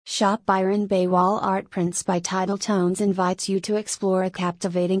Shop Byron Bay Wall Art Prints by Tidal Tones invites you to explore a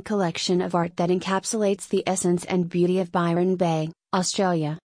captivating collection of art that encapsulates the essence and beauty of Byron Bay,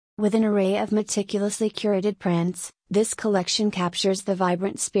 Australia. With an array of meticulously curated prints, this collection captures the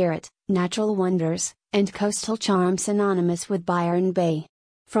vibrant spirit, natural wonders, and coastal charm synonymous with Byron Bay.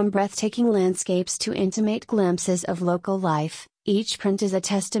 From breathtaking landscapes to intimate glimpses of local life, each print is a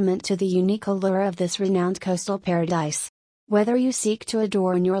testament to the unique allure of this renowned coastal paradise. Whether you seek to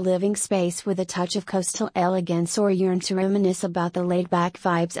adorn your living space with a touch of coastal elegance or yearn to reminisce about the laid-back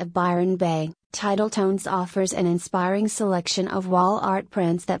vibes of Byron Bay, Tidal Tones offers an inspiring selection of wall art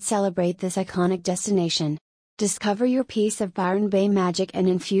prints that celebrate this iconic destination. Discover your piece of Byron Bay magic and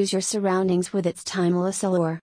infuse your surroundings with its timeless allure.